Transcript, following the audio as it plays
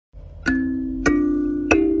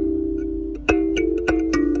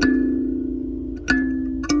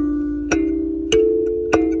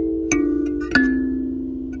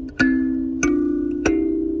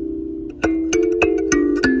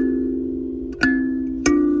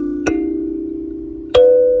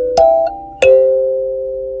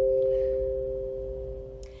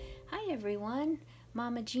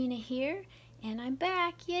Mama Gina here, and I'm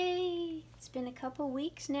back. Yay! It's been a couple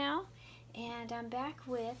weeks now, and I'm back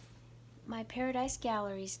with my Paradise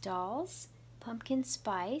Galleries dolls, Pumpkin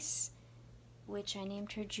Spice, which I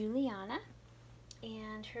named her Julianna,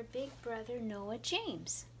 and her big brother Noah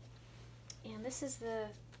James. And this is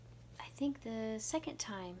I think the second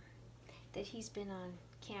time that he's been on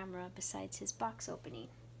camera besides his box opening.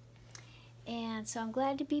 And so I'm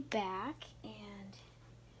glad to be back, and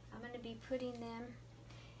I'm going to be putting them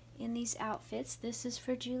in these outfits. This is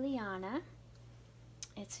for Julianna.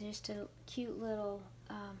 It's just a cute little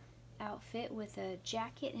outfit with a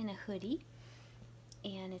jacket and a hoodie,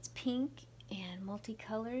 and it's pink and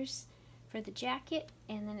multicolors for the jacket,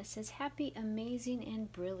 and then it says happy, amazing,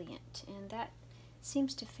 and brilliant, and that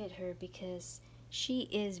seems to fit her because she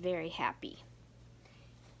is very happy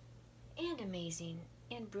and amazing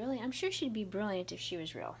and brilliant. I'm sure she'd be brilliant if she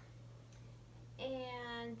was real.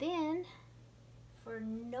 And then for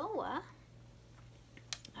Noah,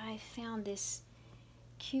 I found this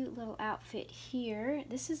cute little outfit here.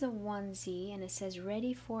 This is a onesie, and it says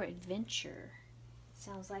ready for adventure.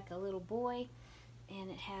 Sounds like a little boy,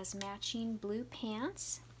 and it has matching blue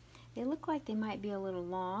pants. They look like they might be a little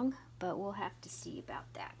long, but we'll have to see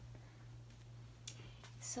about that.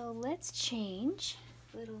 So let's change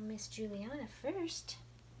little Miss Julianna first.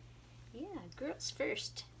 Yeah, girls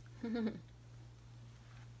first. There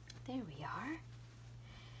we are.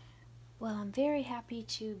 Well, I'm very happy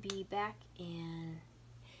to be back and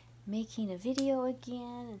making a video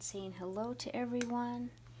again and saying hello to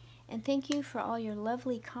everyone. And thank you for all your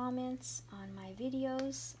lovely comments on my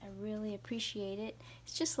videos. I really appreciate it.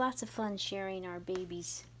 It's just lots of fun sharing our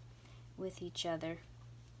babies with each other.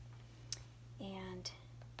 And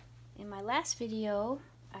in my last video,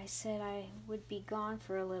 I said I would be gone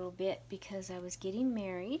for a little bit because I was getting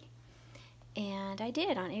married. And I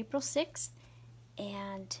did on April 6th.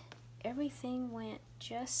 And everything went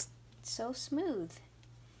just so smooth.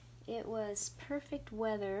 It was perfect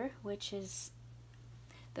weather, which is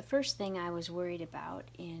the first thing I was worried about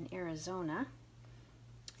in Arizona.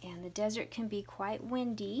 And the desert can be quite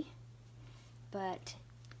windy, but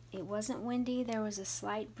it wasn't windy. There was a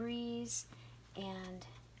slight breeze, and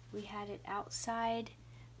we had it outside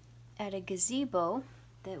at a gazebo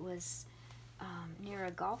that was near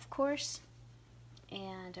a golf course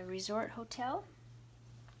and a resort hotel.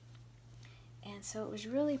 And so it was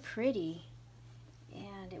really pretty,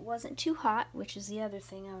 and it wasn't too hot, which is the other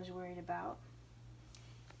thing I was worried about.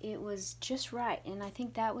 It was just right, and I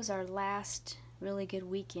think that was our last really good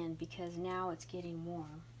weekend because now it's getting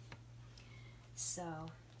warm.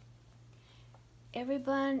 So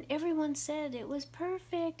everyone said it was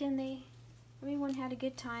perfect, and everyone had a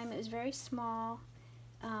good time. It was very small,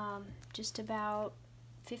 just about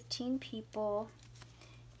 15 people,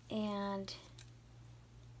 and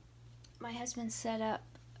my husband set up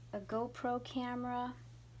a GoPro camera,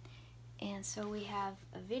 and so we have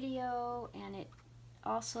a video, and it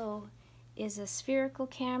also is a spherical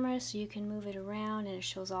camera, so you can move it around and it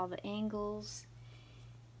shows all the angles.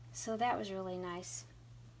 So that was really nice.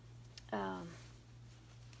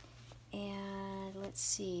 And let's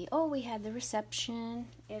see, oh, we had the reception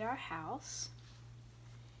at our house,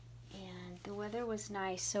 and the weather was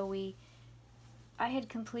nice, so I had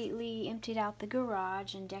completely emptied out the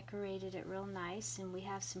garage and decorated it real nice, and we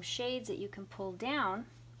have some shades that you can pull down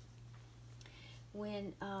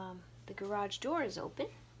when the garage door is open,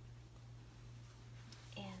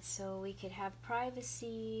 and so we could have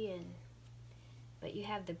privacy, but you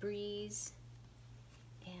have the breeze,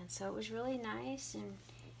 and so it was really nice. And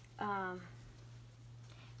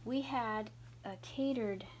we had a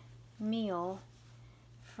catered meal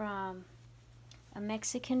from a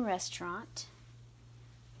Mexican restaurant,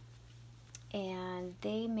 and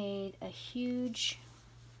they made a huge,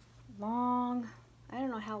 long, I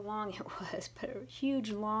don't know how long it was, but a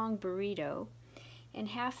huge, long burrito, and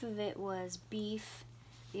half of it was beef,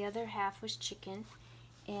 the other half was chicken,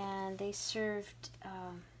 and they served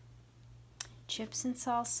chips and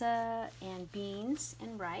salsa and beans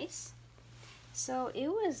and rice. So it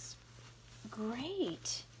was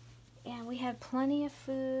great, and we had plenty of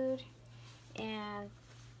food, and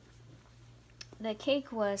the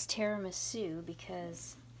cake was tiramisu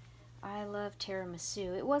because I love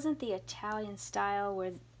tiramisu. It wasn't the Italian style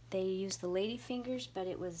where they use the lady fingers, but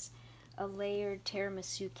it was a layered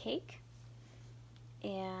tiramisu cake,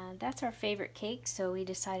 and that's our favorite cake, so we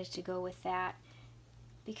decided to go with that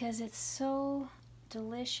because it's so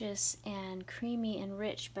delicious and creamy and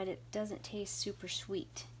rich, but it doesn't taste super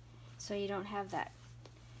sweet, so you don't have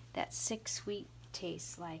that sick sweet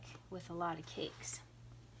taste like with a lot of cakes.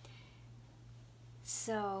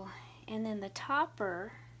 So And then the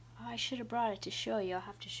topper, oh, I should have brought it to show you. I'll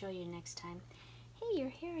have to show you next time. Hey, your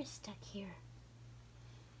hair is stuck here.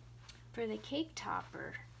 For the cake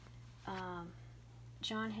topper,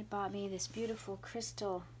 John had bought me this beautiful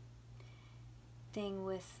crystal thing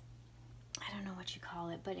with, I don't know what you call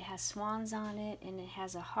it, but it has swans on it, and it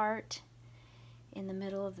has a heart in the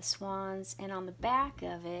middle of the swans, and on the back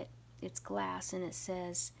of it, it's glass, and it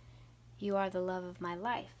says, "You are the love of my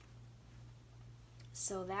life."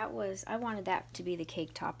 So that was, I wanted that to be the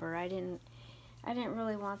cake topper. I didn't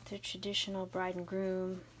really want the traditional bride and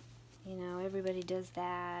groom, you know, everybody does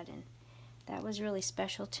that, and that was really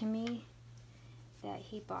special to me that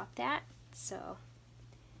he bought that, so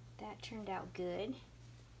that turned out good.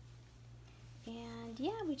 And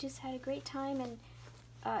yeah, we just had a great time, and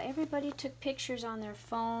everybody took pictures on their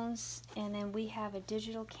phones, and then we have a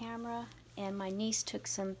digital camera, and my niece took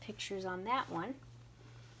some pictures on that one.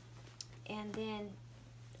 And then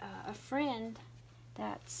a friend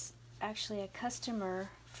that's actually a customer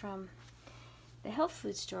from the health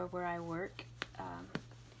food store where I work,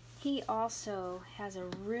 he also has a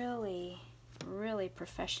really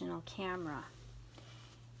professional camera,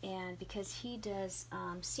 and because he does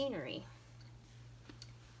scenery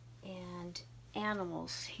and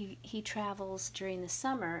animals, he travels during the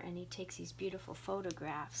summer, and he takes these beautiful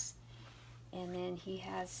photographs, and then he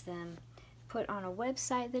has them put on a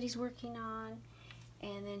website that he's working on,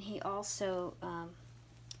 and then he also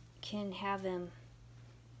can have them,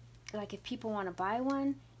 like if people want to buy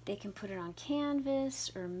one, they can put it on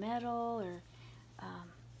canvas or metal, or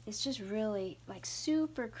it's just really like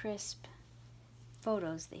super crisp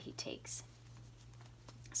photos that he takes.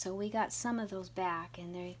 So we got some of those back,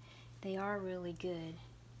 and they are really good.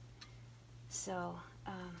 So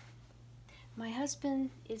my husband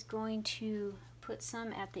is going to put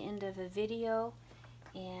some at the end of a video,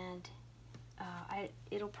 and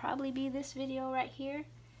it'll probably be this video right here,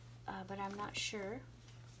 but I'm not sure.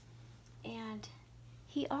 And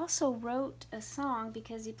he also wrote a song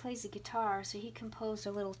because he plays the guitar, so he composed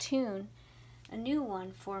a little tune, a new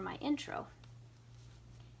one for my intro.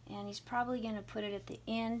 And he's probably going to put it at the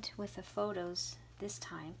end with the photos this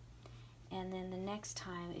time, and then the next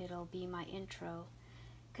time it'll be my intro.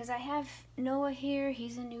 Because I have Noah here,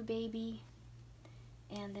 he's a new baby,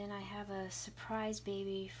 and then I have a surprise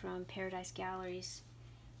baby from Paradise Galleries,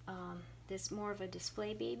 this more of a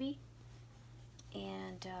display baby,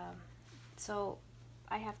 and so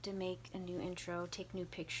I have to make a new intro, take new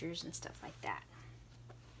pictures and stuff like that.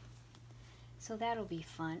 So that'll be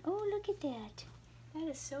fun. Oh, look at that. That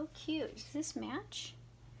is so cute. Does this match?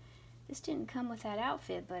 This didn't come with that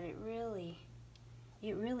outfit, but it really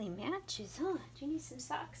matches, huh? Do you need some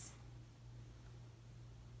socks?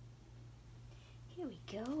 Here we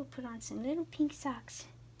go. We'll put on some little pink socks.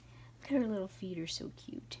 Look at her little feet, are so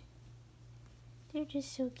cute. They're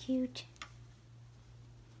just so cute.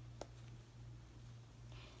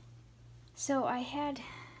 So I had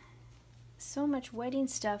so much wedding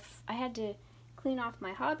stuff. I had to clean off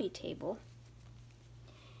my hobby table,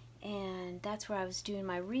 and that's where I was doing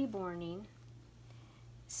my reborning.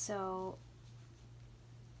 So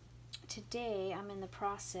today I'm in the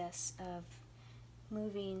process of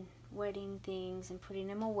moving wedding things and putting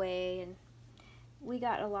them away, and we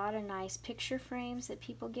got a lot of nice picture frames that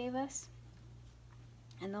people gave us,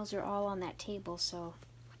 and those are all on that table, so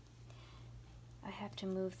I have to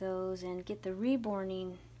move those and get the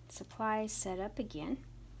reborning supplies set up again.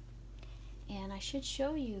 And I should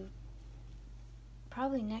show you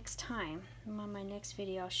probably next time, on my next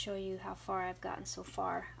video, I'll show you how far I've gotten so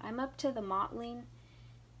far. I'm up to the mottling,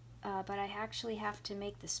 but I actually have to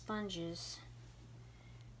make the sponges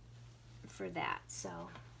for that, so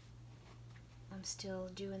I'm still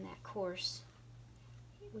doing that course.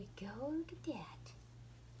 Here we go, look at that.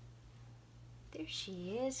 There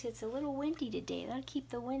she is. It's a little windy today. That'll keep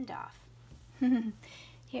the wind off.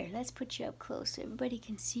 Here, let's put you up close so everybody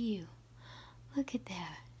can see you. Look at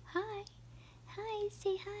that. Hi. Hi,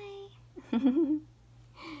 say hi.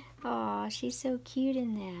 Aw, she's so cute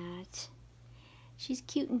in that. She's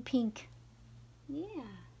cute in pink. Yeah.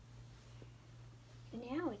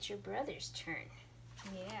 Now it's your brother's turn.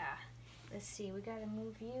 Yeah. Let's see, we gotta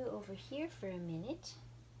move you over here for a minute.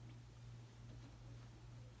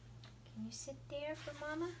 Can you sit there for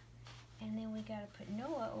Mama? And then we gotta put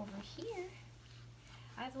Noah over here.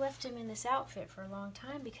 I've left him in this outfit for a long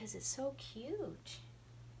time because it's so cute.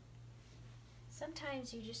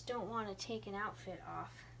 Sometimes you just don't want to take an outfit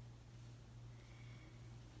off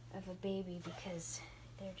of a baby because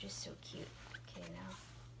they're just so cute. Okay, now,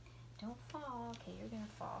 don't fall. Okay, you're gonna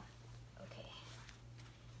fall.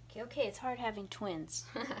 Okay. Okay, it's hard having twins.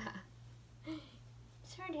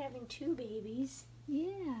 It's hard having two babies.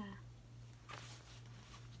 Yeah.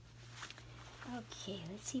 Okay,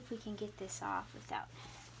 let's see if we can get this off without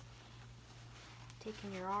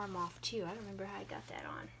taking your arm off too. I don't remember how I got that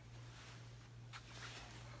on.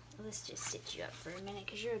 Let's just sit you up for a minute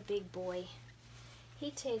because you're a big boy.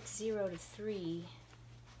 He takes 0 to 3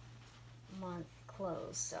 month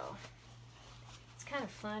clothes, so it's kind of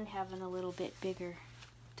fun having a little bit bigger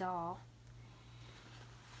doll.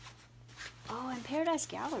 Oh, and Paradise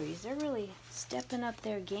Galleries, they're really stepping up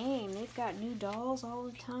their game. They've got new dolls all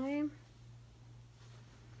the time.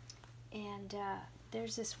 And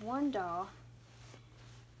there's this one doll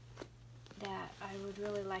that I would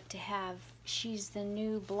really like to have. She's the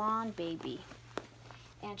new blonde baby.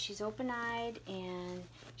 And she's open-eyed, and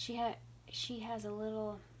she has a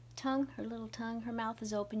little tongue, her mouth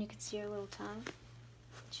is open, you can see her little tongue.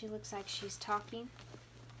 She looks like she's talking.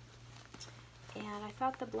 And I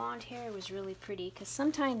thought the blonde hair was really pretty, because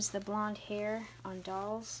sometimes the blonde hair on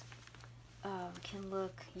dolls can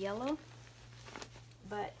look yellow,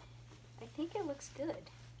 but I think it looks good.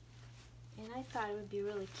 And I thought it would be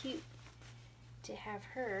really cute to have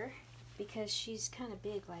her, because she's kind of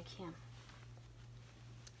big like him.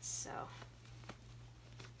 So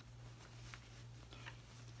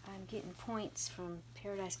I'm getting points from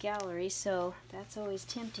Paradise Gallery, so that's always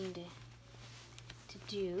tempting to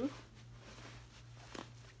do.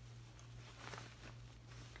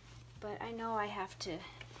 But I know I have to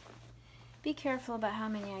be careful about how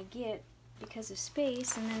many I get because of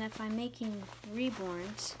space, and then if I'm making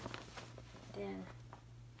reborns, then,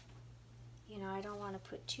 you know, I don't want to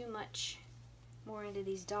put too much more into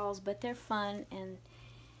these dolls, but they're fun and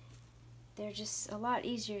they're just a lot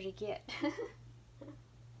easier to get.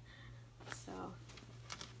 So,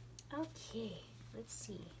 okay, let's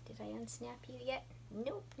see. Did I unsnap you yet?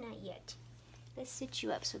 Nope, not yet. Let's sit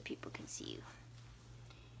you up so people can see you.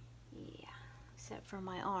 Yeah, except for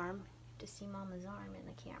my arm. To see Mama's arm in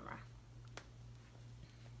the camera.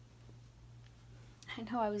 I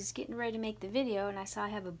know I was getting ready to make the video and I saw I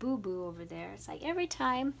have a boo-boo over there. It's like every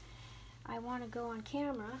time I want to go on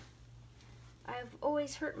camera, I've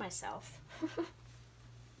always hurt myself. I've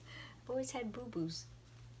always had boo-boos.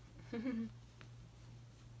 But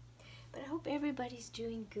I hope everybody's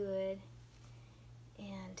doing good,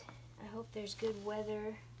 and I hope there's good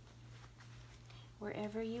weather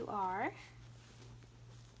wherever you are.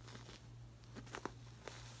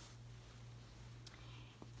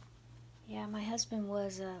 Yeah, my husband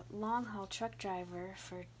was a long-haul truck driver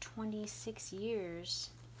for 26 years,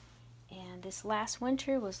 and this last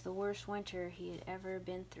winter was the worst winter he had ever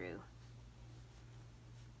been through.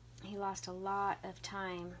 He lost a lot of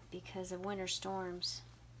time because of winter storms.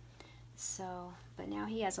 So, but now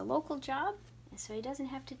he has a local job, and so he doesn't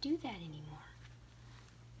have to do that anymore.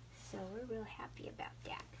 So we're real happy about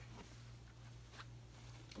that.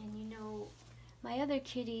 And you know, my other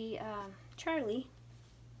kitty, Charlie,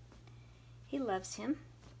 he loves him,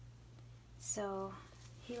 so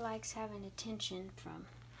he likes having attention from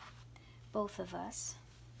both of us,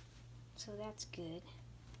 so that's good.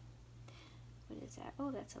 What is that?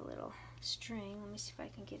 Oh, that's a little string. Let me see if I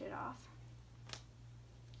can get it off.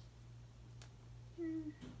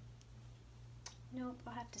 Nope,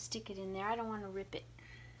 I'll have to stick it in there. I don't want to rip it,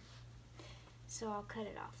 so I'll cut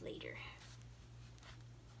it off later.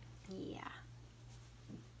 Yeah.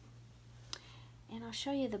 And I'll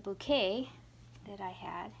show you the bouquet that I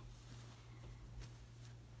had.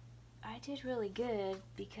 I did really good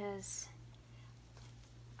because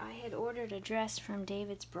I had ordered a dress from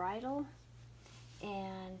David's Bridal,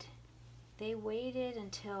 and they waited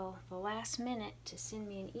until the last minute to send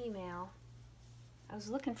me an email. I was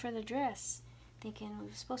looking for the dress, thinking it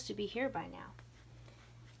was supposed to be here by now.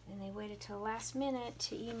 And they waited till the last minute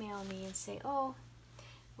to email me and say, oh,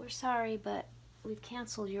 we're sorry, but we've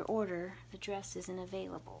canceled your order. The dress isn't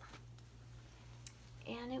available.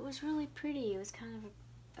 And it was really pretty. It was kind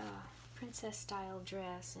of a princess style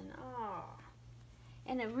dress, and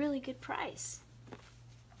and a really good price.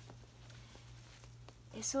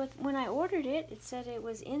 And so when I ordered it, it said it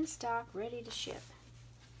was in stock, ready to ship.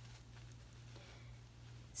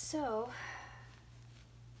 So,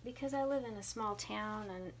 because I live in a small town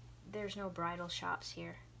and there's no bridal shops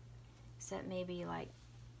here, except maybe like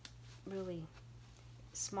really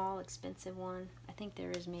small, expensive one. I think there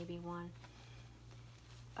is maybe one.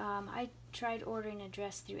 I tried ordering a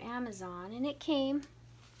dress through Amazon, and it came,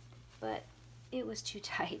 but it was too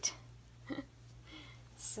tight.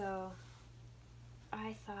 So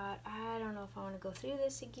I thought, I don't know if I want to go through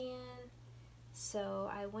this again. So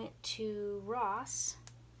I went to Ross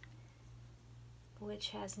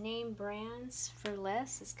which has name brands for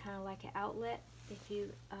less. It's kind of like an outlet. If you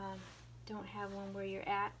don't have one where you're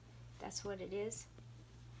at, that's what it is.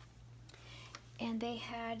 And they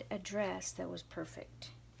had a dress that was perfect.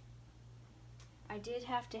 I did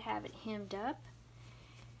have to have it hemmed up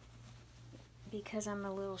because I'm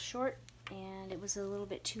a little short and it was a little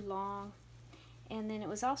bit too long. And then it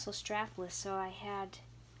was also strapless, so I had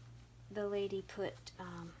the lady put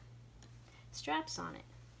straps on it.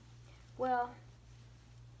 Well,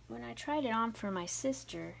 when I tried it on for my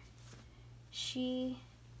sister, she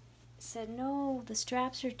said, no, the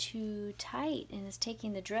straps are too tight and it's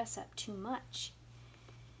taking the dress up too much.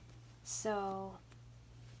 So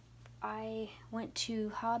I went to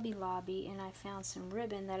Hobby Lobby and I found some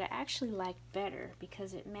ribbon that I actually liked better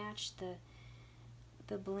because it matched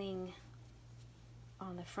the bling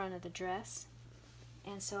on the front of the dress.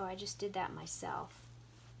 And so I just did that myself.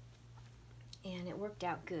 And it worked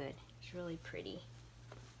out good. It's really pretty.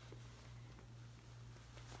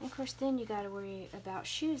 And of course then you got to worry about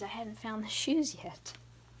shoes. I hadn't found the shoes yet.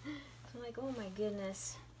 So I'm like, oh my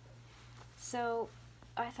goodness. So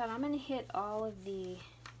I thought I'm going to hit all of the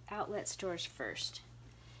outlet stores first.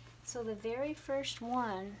 So the very first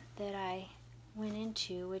one that I went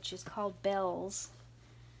into, which is called Bell's,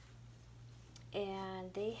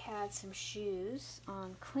 and they had some shoes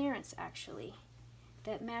on clearance actually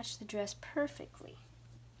that matched the dress perfectly.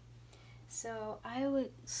 So I was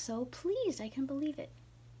so pleased. I couldn't believe it.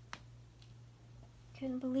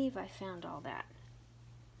 Couldn't believe I found all that.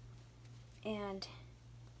 And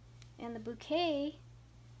the bouquet,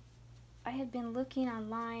 I had been looking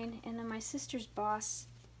online, and then my sister's boss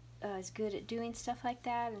is good at doing stuff like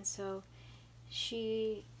that, and so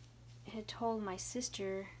she had told my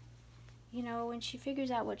sister, you know, when she figures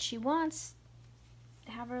out what she wants,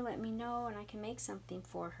 have her let me know and I can make something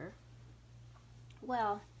for her.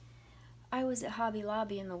 Well, I was at Hobby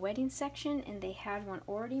Lobby in the wedding section and they had one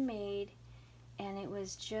already made and it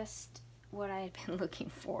was just what I had been looking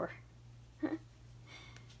for.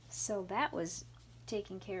 So that was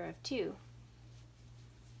taken care of too.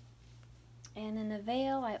 And then the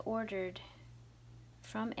veil I ordered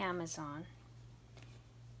from Amazon,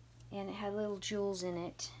 and it had little jewels in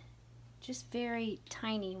it, just very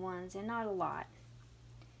tiny ones and not a lot,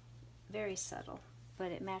 very subtle,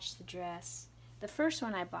 but it matched the dress. The first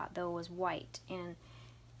one I bought though was white, and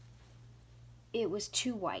it was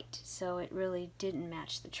too white, so it really didn't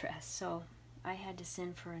match the dress, so I had to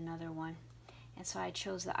send for another one, and so I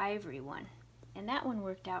chose the ivory one, and that one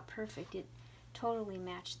worked out perfect. It totally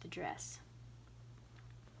matched the dress,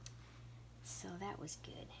 so that was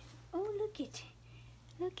good. Oh, look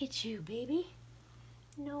at you, baby.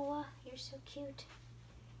 Noah, you're so cute.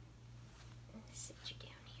 Let's sit you down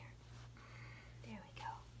here. There we go.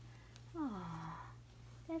 Oh,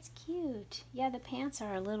 that's cute. Yeah, the pants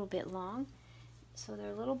are a little bit long, so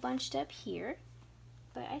they're a little bunched up here,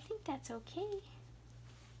 but I think that's okay.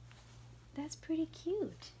 That's pretty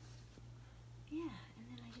cute. Yeah, and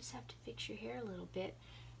then I just have to fix your hair a little bit.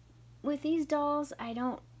 With these dolls, I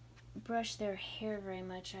don't brush their hair very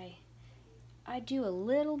much. I do a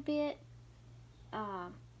little bit,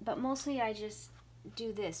 but mostly I just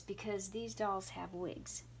do this because these dolls have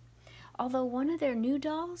wigs. Although one of their new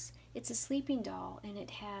dolls, it's a sleeping doll, and it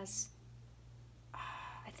has,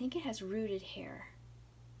 I think it has rooted hair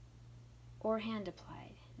or hand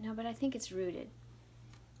applied. No, but I think it's rooted.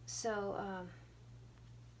 So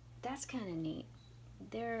that's kind of neat.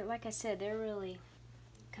 They're, like I said, they're really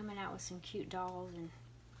coming out with some cute dolls, and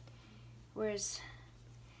whereas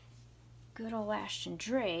good old Ashton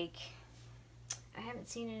Drake, I haven't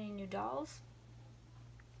seen any new dolls.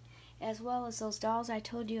 As well as those dolls I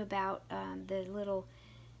told you about, the little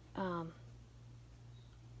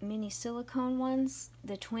mini silicone ones,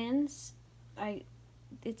 the twins.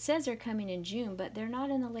 It says they're coming in June, but they're not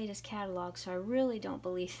in the latest catalog, so I really don't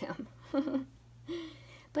believe them.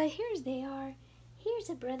 But here's they are. Here's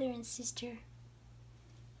a brother and sister.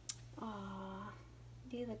 Aww,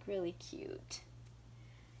 they look really cute.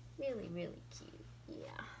 Really, really cute.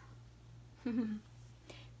 Yeah.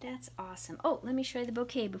 That's awesome. Oh, let me show you the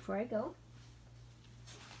bouquet before I go.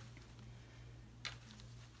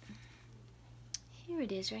 Here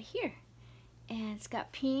it is right here. And it's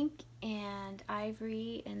got pink and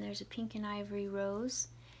ivory, and there's a pink and ivory rose.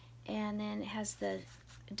 And then it has the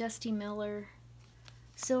Dusty Miller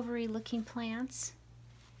silvery looking plants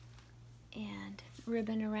and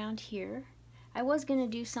ribbon around here. I was going to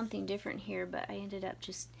do something different here, but I ended up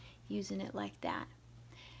just using it like that.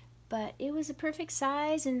 But it was a perfect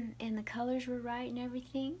size, and the colors were right and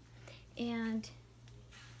everything. And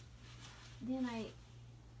then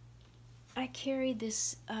I carried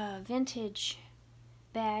this vintage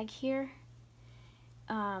bag here.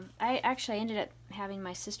 I ended up having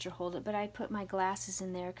my sister hold it, but I put my glasses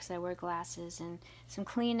in there because I wear glasses, and some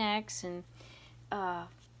Kleenex, and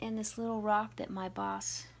this little rock that my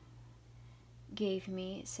boss gave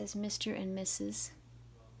me. It says Mr. and Mrs.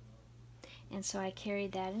 And so I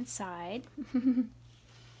carried that inside.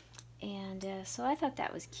 And so I thought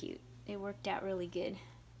that was cute. It worked out really good.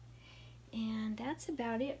 And that's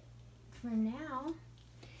about it for now.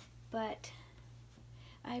 But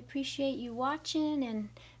I appreciate you watching, and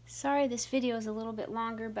sorry this video is a little bit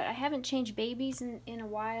longer, but I haven't changed babies in a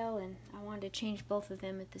while, and I wanted to change both of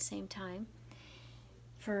them at the same time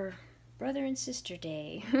for Brother and Sister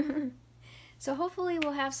Day. So hopefully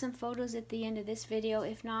we'll have some photos at the end of this video.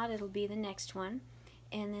 If not, it'll be the next one.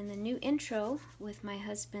 And then the new intro with my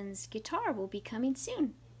husband's guitar will be coming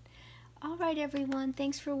soon. Alright everyone,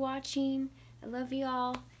 thanks for watching. I love you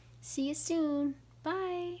all. See you soon.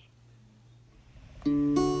 Bye.